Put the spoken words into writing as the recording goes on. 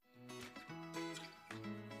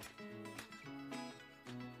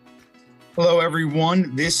Hello,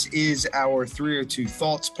 everyone. This is our 302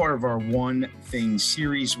 Thoughts, part of our One Thing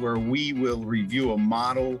series, where we will review a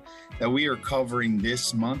model that we are covering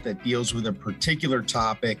this month that deals with a particular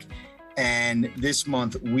topic. And this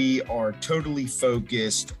month, we are totally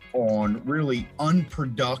focused on really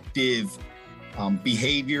unproductive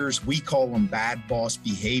behaviors. We call them bad boss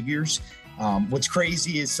behaviors. What's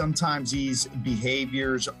crazy is sometimes these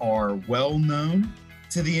behaviors are well known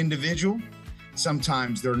to the individual.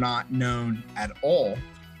 Sometimes they're not known at all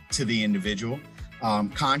to the individual,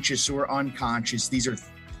 conscious or unconscious. These are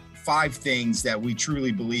 5 things that we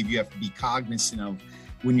truly believe you have to be cognizant of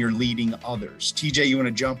when you're leading others. TJ, you want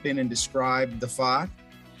to jump in and describe the 5?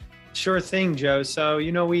 Sure thing, Joe. So,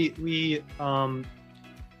 we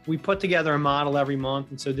put together a model every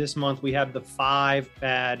month. And so this month we have the 5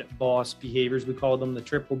 bad boss behaviors. We call them the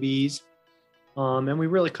triple Bs. And we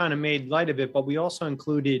really kind of made light of it, but we also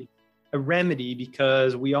included a remedy,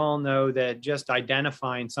 because we all know that just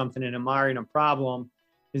identifying something and admiring a problem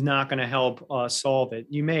is not going to help solve it.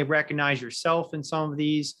 You may recognize yourself in some of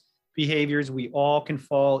these behaviors. We all can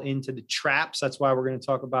fall into the traps. That's why we're going to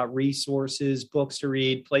talk about resources, books to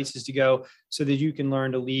read, places to go, so that you can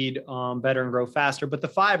learn to lead better and grow faster. But the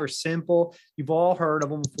 5 are simple. You've all heard of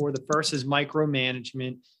them before. The first is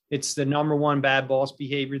micromanagement. It's the number one bad boss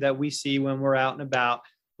behavior that we see when we're out and about.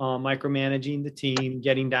 Micromanaging the team,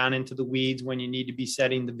 getting down into the weeds when you need to be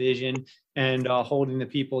setting the vision, and holding the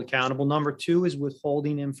people accountable. Number 2 is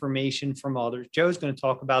withholding information from others. Joe's going to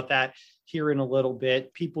talk about that here in a little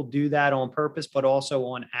bit. People do that on purpose, but also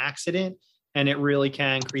on accident, and it really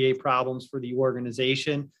can create problems for the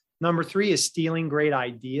organization. Number 3 is stealing great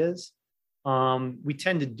ideas. We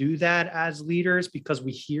tend to do that as leaders because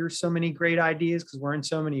we hear so many great ideas because we're in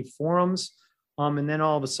so many forums. And then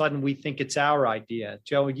all of a sudden we think it's our idea.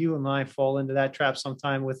 Joe, you and I fall into that trap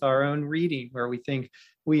sometime with our own reading, where we think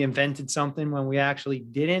we invented something when we actually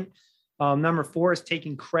didn't. Number 4 is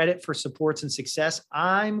taking credit for supports and success.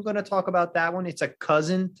 I'm going to talk about that one. It's a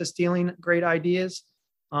cousin to stealing great ideas.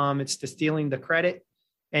 It's to stealing the credit.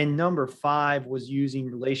 And number 5 was using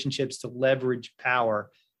relationships to leverage power.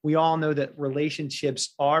 We all know that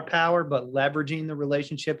relationships are power, but leveraging the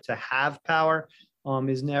relationship to have power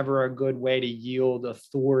is never a good way to yield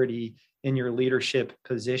authority in your leadership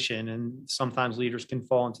position. And sometimes leaders can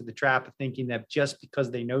fall into the trap of thinking that just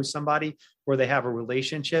because they know somebody or they have a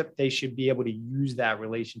relationship, they should be able to use that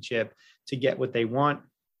relationship to get what they want.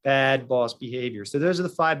 Bad boss behavior. So those are the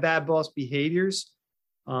 5 bad boss behaviors.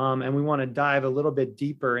 And we want to dive a little bit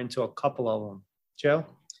deeper into a couple of them. Joe?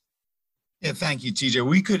 Yeah, thank you, TJ.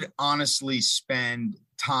 We could honestly spend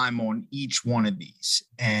time on each one of these.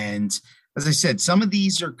 And as I said, some of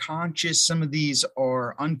these are conscious, some of these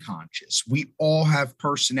are unconscious. We all have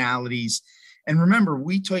personalities. And remember,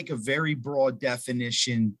 we take a very broad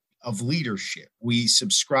definition of leadership. We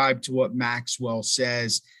subscribe to what Maxwell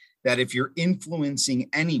says, that if you're influencing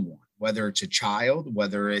anyone, whether it's a child,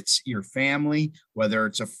 whether it's your family, whether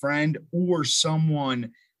it's a friend, or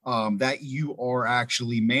someone that you are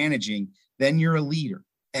actually managing, then you're a leader.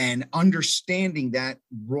 And understanding that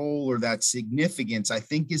role or that significance, I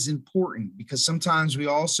think, is important, because sometimes we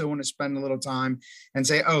also want to spend a little time and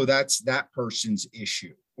say, oh, that's that person's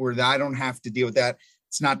issue, or that I don't have to deal with that.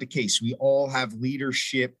 It's not the case. We all have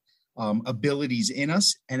leadership abilities in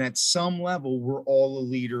us. And at some level, we're all a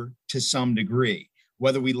leader to some degree,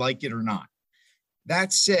 whether we like it or not.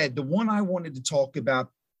 That said, the one I wanted to talk about,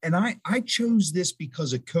 and I chose this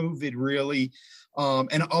because of COVID, really,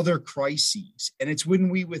 and other crises. And it's when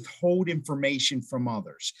we withhold information from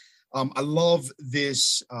others. I love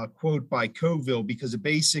this quote by Coville, because it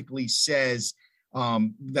basically says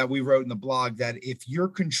that we wrote in the blog that if you're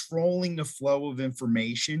controlling the flow of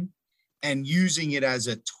information and using it as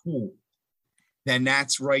a tool, then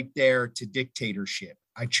that's right there to dictatorship.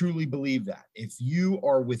 I truly believe that. If you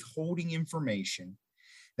are withholding information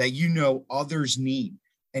that you know others need,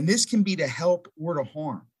 and this can be to help or to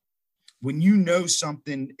harm. When you know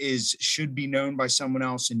something should be known by someone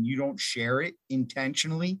else and you don't share it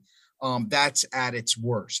intentionally, that's at its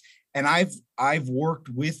worst. And I've worked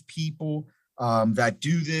with people that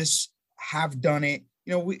do this, have done it.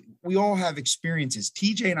 You know, we all have experiences.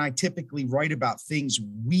 TJ and I typically write about things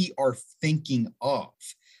we are thinking of.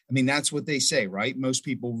 I mean, that's what they say, right? Most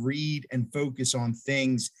people read and focus on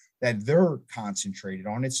things that they're concentrated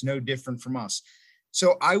on. It's no different from us.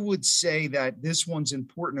 So I would say that this one's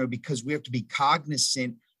important, though, because we have to be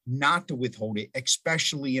cognizant not to withhold it,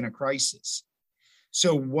 especially in a crisis.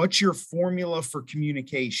 So what's your formula for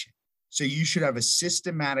communication? So you should have a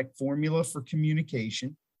systematic formula for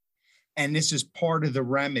communication. And this is part of the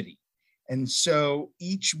remedy. And so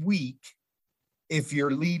each week, if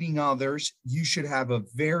you're leading others, you should have a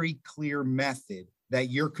very clear method that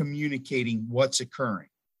you're communicating what's occurring.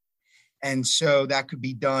 And so that could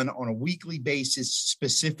be done on a weekly basis,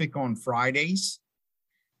 specific on Fridays.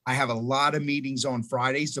 I have a lot of meetings on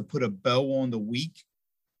Fridays to put a bow on the week.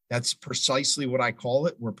 That's precisely what I call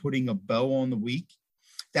it. We're putting a bow on the week.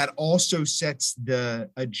 That also sets the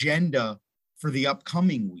agenda for the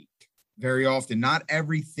upcoming week. Very often, not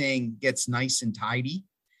everything gets nice and tidy,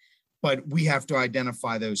 but we have to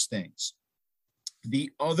identify those things.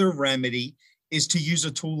 The other remedy is to use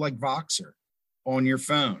a tool like Voxer on your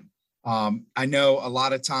phone. I know a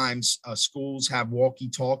lot of times schools have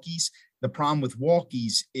walkie-talkies. The problem with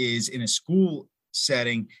walkies is in a school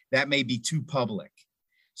setting, that may be too public.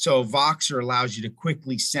 So Voxer allows you to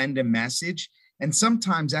quickly send a message. And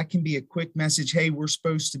sometimes that can be a quick message. Hey, we're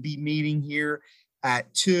supposed to be meeting here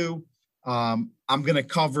at 2. I'm going to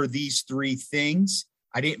cover these 3 things.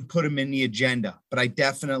 I didn't put them in the agenda, but I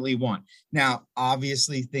definitely want. Now,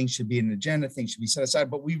 obviously, things should be in an agenda, things should be set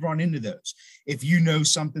aside, but we run into those. If you know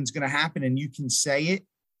something's going to happen and you can say it,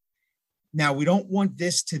 now we don't want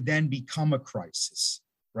this to then become a crisis,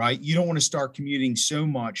 right? You don't want to start commuting so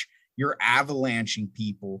much, you're avalanching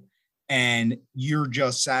people and you're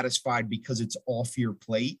just satisfied because it's off your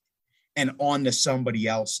plate and on to somebody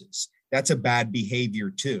else's. That's a bad behavior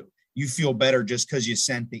too. You feel better just because you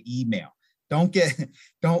sent the email. Don't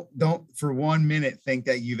for 1 minute think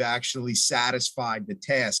that you've actually satisfied the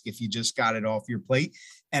task if you just got it off your plate.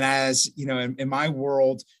 And as you know, in my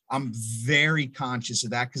world, I'm very conscious of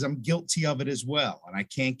that because I'm guilty of it as well. And I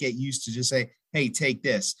can't get used to just say, hey, take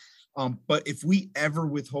this. But if we ever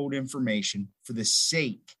withhold information for the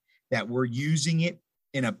sake that we're using it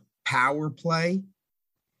in a power play,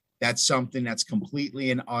 that's something that's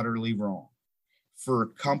completely and utterly wrong. For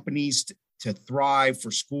companies to thrive, for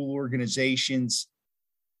school organizations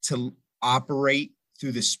to operate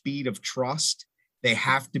through the speed of trust, they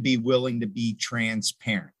have to be willing to be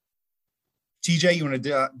transparent. TJ, you want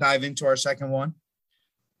to dive into our second one?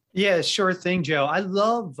 Yeah, sure thing, Joe. I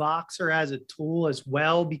love Voxer as a tool as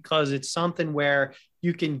well because it's something where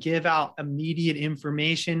you can give out immediate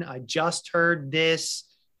information. I just heard this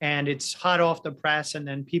and it's hot off the press, and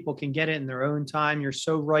then people can get it in their own time. You're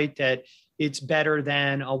so right that it's better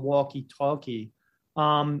than a walkie-talkie.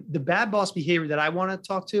 The bad boss behavior that I want to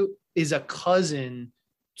talk to is a cousin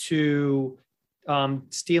to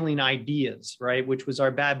stealing ideas, right? Which was our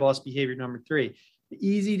bad boss behavior number 3.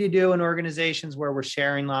 Easy to do in organizations where we're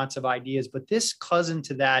sharing lots of ideas, but this cousin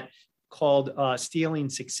to that called stealing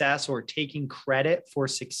success or taking credit for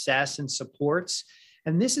success and supports.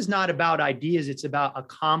 And this is not about ideas. It's about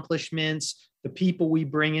accomplishments, the people we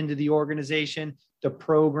bring into the organization, the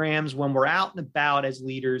programs. When we're out and about as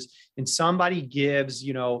leaders and somebody gives,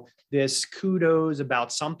 this kudos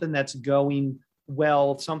about something that's going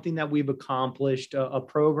well, something that we've accomplished, a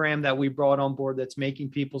program that we brought on board that's making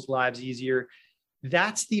people's lives easier.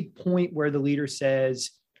 That's the point where the leader says,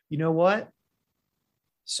 you know what?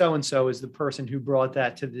 So-and-so is the person who brought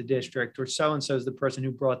that to the district, or so-and-so is the person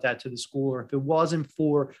who brought that to the school. Or if it wasn't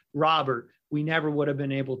for Robert, we never would have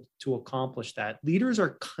been able to accomplish that. Leaders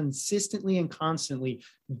are consistently and constantly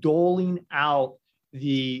doling out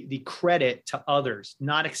the credit to others,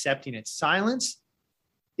 not accepting it. Silence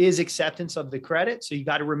is acceptance of the credit. So you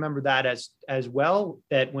got to remember that as well,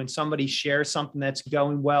 that when somebody shares something that's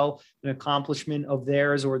going well, an accomplishment of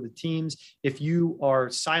theirs or the team's, if you are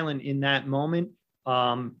silent in that moment,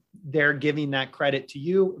 they're giving that credit to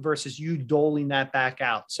you versus you doling that back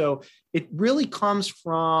out. So it really comes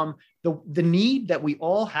from the need that we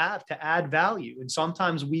all have to add value. And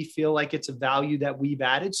sometimes we feel like it's a value that we've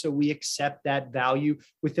added, so we accept that value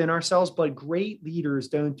within ourselves. But great leaders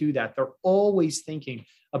don't do that. They're always thinking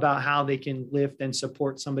about how they can lift and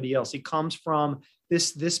support somebody else. It comes from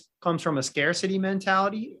this comes from a scarcity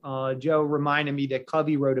mentality. Joe reminded me that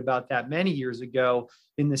Covey wrote about that many years ago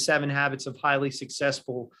in the 7 Habits of Highly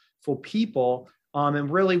Successful People. And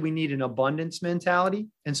really, we need an abundance mentality.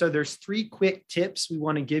 And so there's 3 quick tips we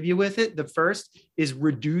want to give you with it. The first is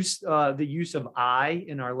reduce the use of I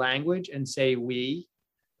in our language and say we,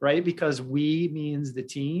 right? Because we means the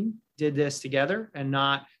team did this together and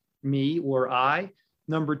not me or I.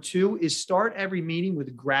 Number 2 is start every meeting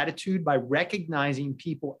with gratitude by recognizing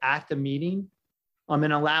people at the meeting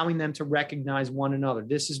and allowing them to recognize one another.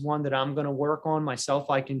 This is one that I'm going to work on myself.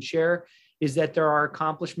 I can share is that there are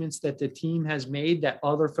accomplishments that the team has made that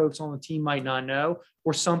other folks on the team might not know,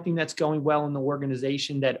 or something that's going well in the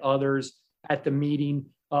organization that others at the meeting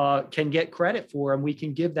can get credit for, and we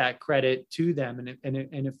can give that credit to them.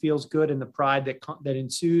 And it feels good in the pride that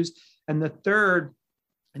ensues. And the third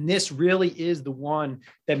And this really is the one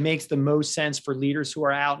that makes the most sense for leaders who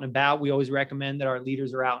are out and about. We always recommend that our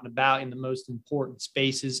leaders are out and about in the most important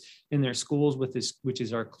spaces in their schools, which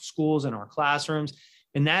is our schools and our classrooms.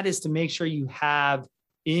 And that is to make sure you have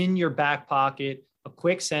in your back pocket a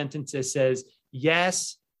quick sentence that says,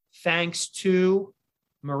 yes, thanks to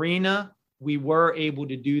Marina, we were able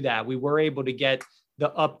to do that. We were able to get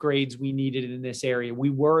the upgrades we needed in this area. We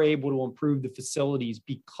were able to improve the facilities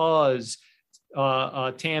because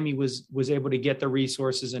Tammy was able to get the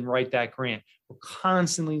resources and write that grant. We're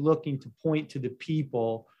constantly looking to point to the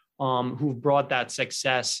people who've brought that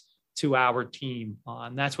success to our team.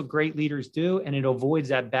 And that's what great leaders do. And it avoids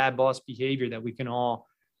that bad boss behavior that we can all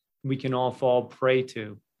fall prey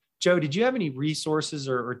to. Joe, did you have any resources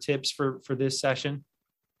or tips for this session?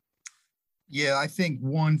 Yeah, I think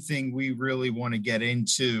one thing we really want to get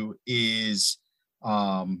into is,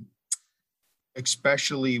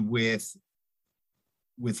 especially with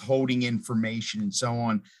withholding information and so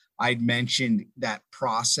on. I'd mentioned that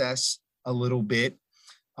process a little bit.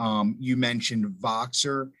 You mentioned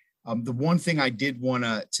Voxer. The one thing I did want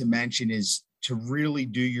to mention is to really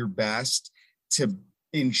do your best to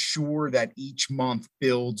ensure that each month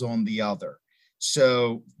builds on the other.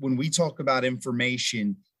 So when we talk about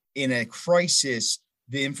information in a crisis,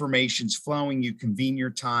 the information's flowing, you convene your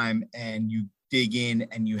time and you dig in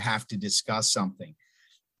and you have to discuss something.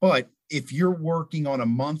 But if you're working on a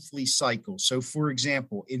monthly cycle, so for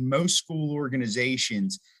example, in most school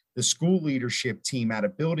organizations, the school leadership team at a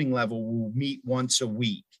building level will meet once a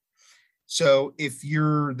week. So if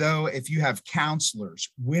you have counselors,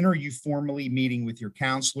 when are you formally meeting with your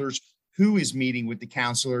counselors? Who is meeting with the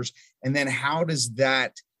counselors? And then how does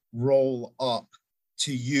that roll up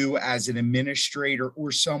to you as an administrator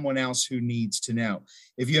or someone else who needs to know?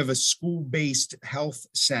 If you have a school-based health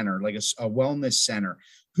center, like a wellness center,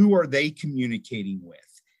 who are they communicating with?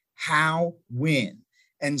 How, when?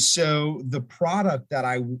 And so the product that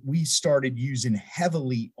we started using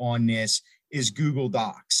heavily on this is Google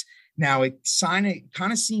Docs. Now it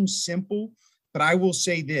kind of seems simple, but I will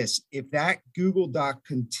say this: if that Google Doc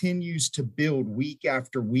continues to build week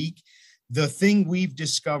after week, the thing we've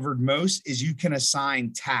discovered most is you can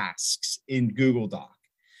assign tasks in Google Doc.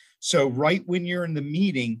 So right when you're in the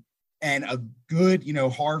meeting, and a good,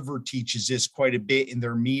 Harvard teaches this quite a bit in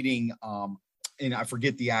their meeting, and I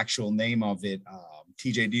forget the actual name of it.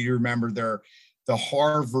 TJ, do you remember the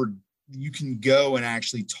Harvard? You can go and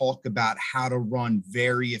actually talk about how to run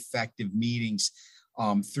very effective meetings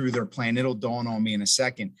through their plan. It'll dawn on me in a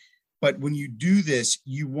second. But when you do this,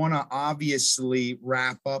 you want to obviously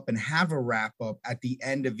wrap up and have a wrap up at the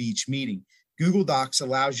end of each meeting. Google Docs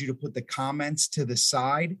allows you to put the comments to the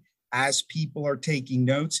side as people are taking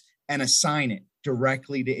notes and assign it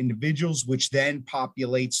directly to individuals, which then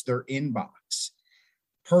populates their inbox.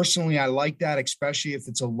 Personally, I like that, especially if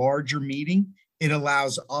it's a larger meeting. It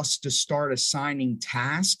allows us to start assigning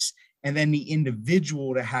tasks and then the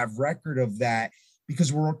individual to have record of that,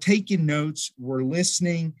 because we're taking notes, we're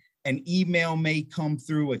listening, an email may come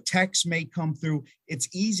through, a text may come through. It's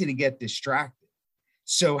easy to get distracted.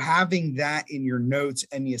 So having that in your notes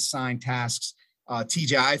and the assigned tasks,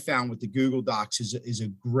 TJ, I found with the Google Docs is a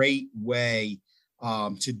great way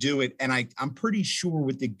to do it. And I'm pretty sure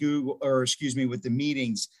with with the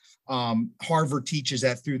meetings, Harvard teaches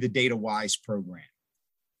that through the DataWise program.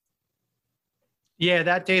 Yeah,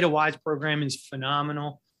 that DataWise program is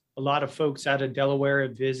phenomenal. A lot of folks out of Delaware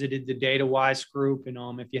have visited the DataWise group.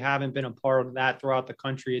 And if you haven't been a part of that throughout the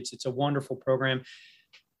country, it's a wonderful program.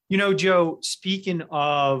 Joe, speaking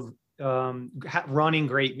of running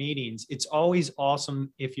great meetings, it's always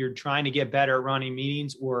awesome if you're trying to get better at running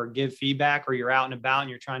meetings or give feedback, or you're out and about and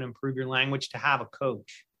you're trying to improve your language, to have a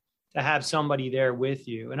coach, to have somebody there with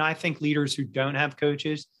you. And I think leaders who don't have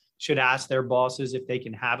coaches should ask their bosses if they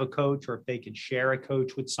can have a coach or if they can share a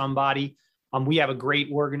coach with somebody. We have a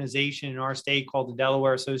great organization in our state called the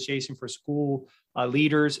Delaware Association for School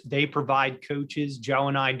Leaders. They provide coaches. Joe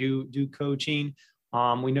and I do coaching.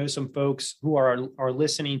 We know some folks who are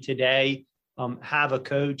listening today have a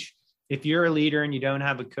coach. If you're a leader and you don't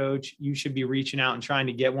have a coach, you should be reaching out and trying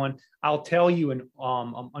to get one. I'll tell you an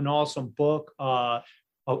awesome book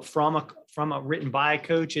written by a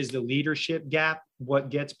coach is The Leadership Gap: What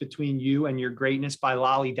Gets Between You and Your Greatness by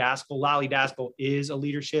Lolly Daskell. Lolly Daskell is a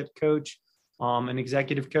leadership coach, an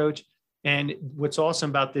executive coach. And what's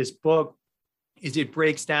awesome about this book is it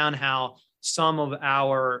breaks down how some of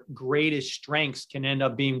our greatest strengths can end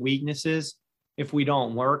up being weaknesses if we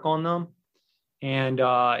don't work on them. And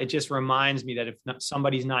it just reminds me that if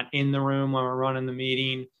somebody's not in the room when we're running the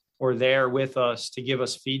meeting or there with us to give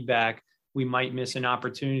us feedback, we might miss an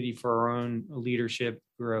opportunity for our own leadership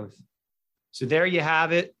growth. So there you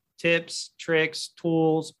have it. Tips, tricks,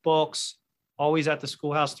 tools, books, always at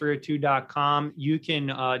theschoolhouse302.com. You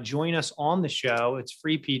can join us on the show. It's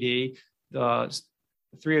free PD, the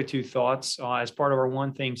 302 Thoughts, as part of our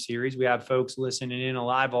One Thing series. We have folks listening in, a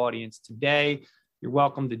live audience today. You're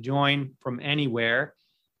welcome to join from anywhere.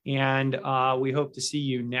 And we hope to see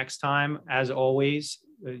you next time. As always,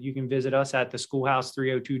 you can visit us at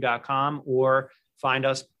theschoolhouse302.com or find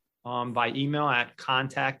us by email at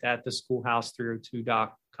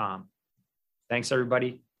contact@theschoolhouse302.com. Thanks,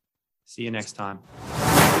 everybody. See you next time.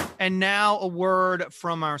 And now a word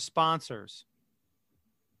from our sponsors.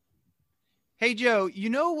 Hey, Joe, you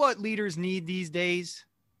know what leaders need these days?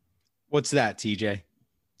 What's that, TJ?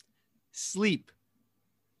 Sleep.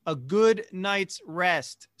 A good night's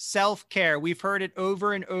rest, self-care. We've heard it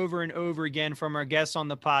over and over and over again from our guests on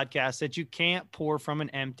the podcast that you can't pour from an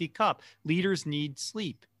empty cup. Leaders need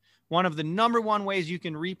sleep. One of the number one ways you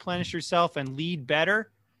can replenish yourself and lead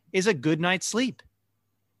better is a good night's sleep.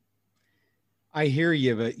 I hear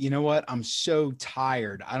you, but you know what? I'm so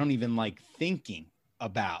tired. I don't even like thinking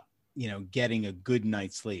about, getting a good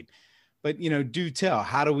night's sleep. But, do tell,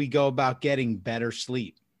 how do we go about getting better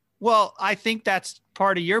sleep? Well, I think that's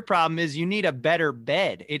part of your problem is you need a better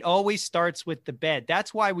bed. It always starts with the bed.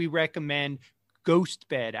 That's why we recommend Ghost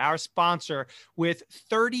Bed, our sponsor, with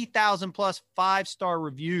 30,000 plus 5-star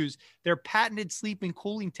reviews. Their patented sleep and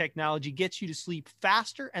cooling technology gets you to sleep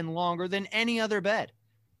faster and longer than any other bed.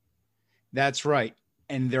 That's right.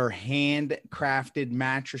 And their handcrafted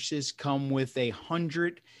mattresses come with a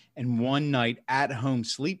 101 night at-home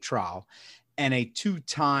sleep trial and a 2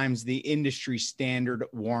 times the industry standard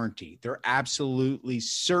warranty. They're absolutely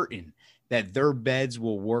certain that their beds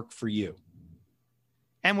will work for you.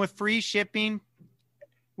 And with free shipping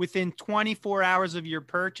within 24 hours of your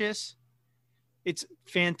purchase, it's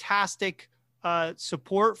fantastic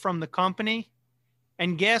support from the company.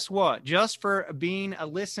 And guess what? Just for being a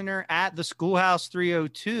listener at the Schoolhouse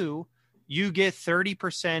 302, you get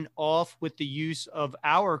 30% off with the use of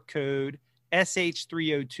our code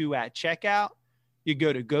SH302 at checkout. You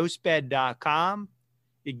go to ghostbed.com.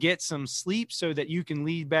 You get some sleep so that you can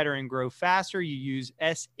lead better and grow faster. You use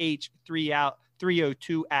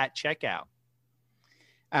SH302 at checkout.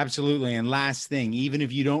 Absolutely. And last thing, even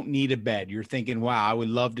if you don't need a bed, you're thinking, wow, I would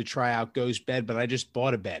love to try out Ghost Bed, but I just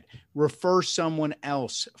bought a bed. Refer someone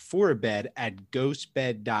else for a bed at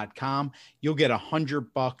ghostbed.com. You'll get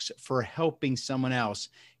 $100 for helping someone else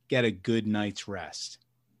get a good night's rest.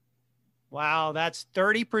 Wow, that's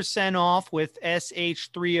 30% off with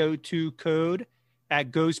SH302 code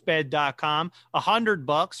at ghostbed.com.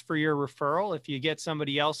 $100 for your referral if you get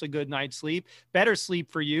somebody else a good night's sleep. Better sleep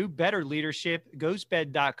for you, better leadership.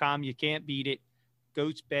 Ghostbed.com. You can't beat it.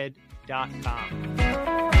 Ghostbed.com.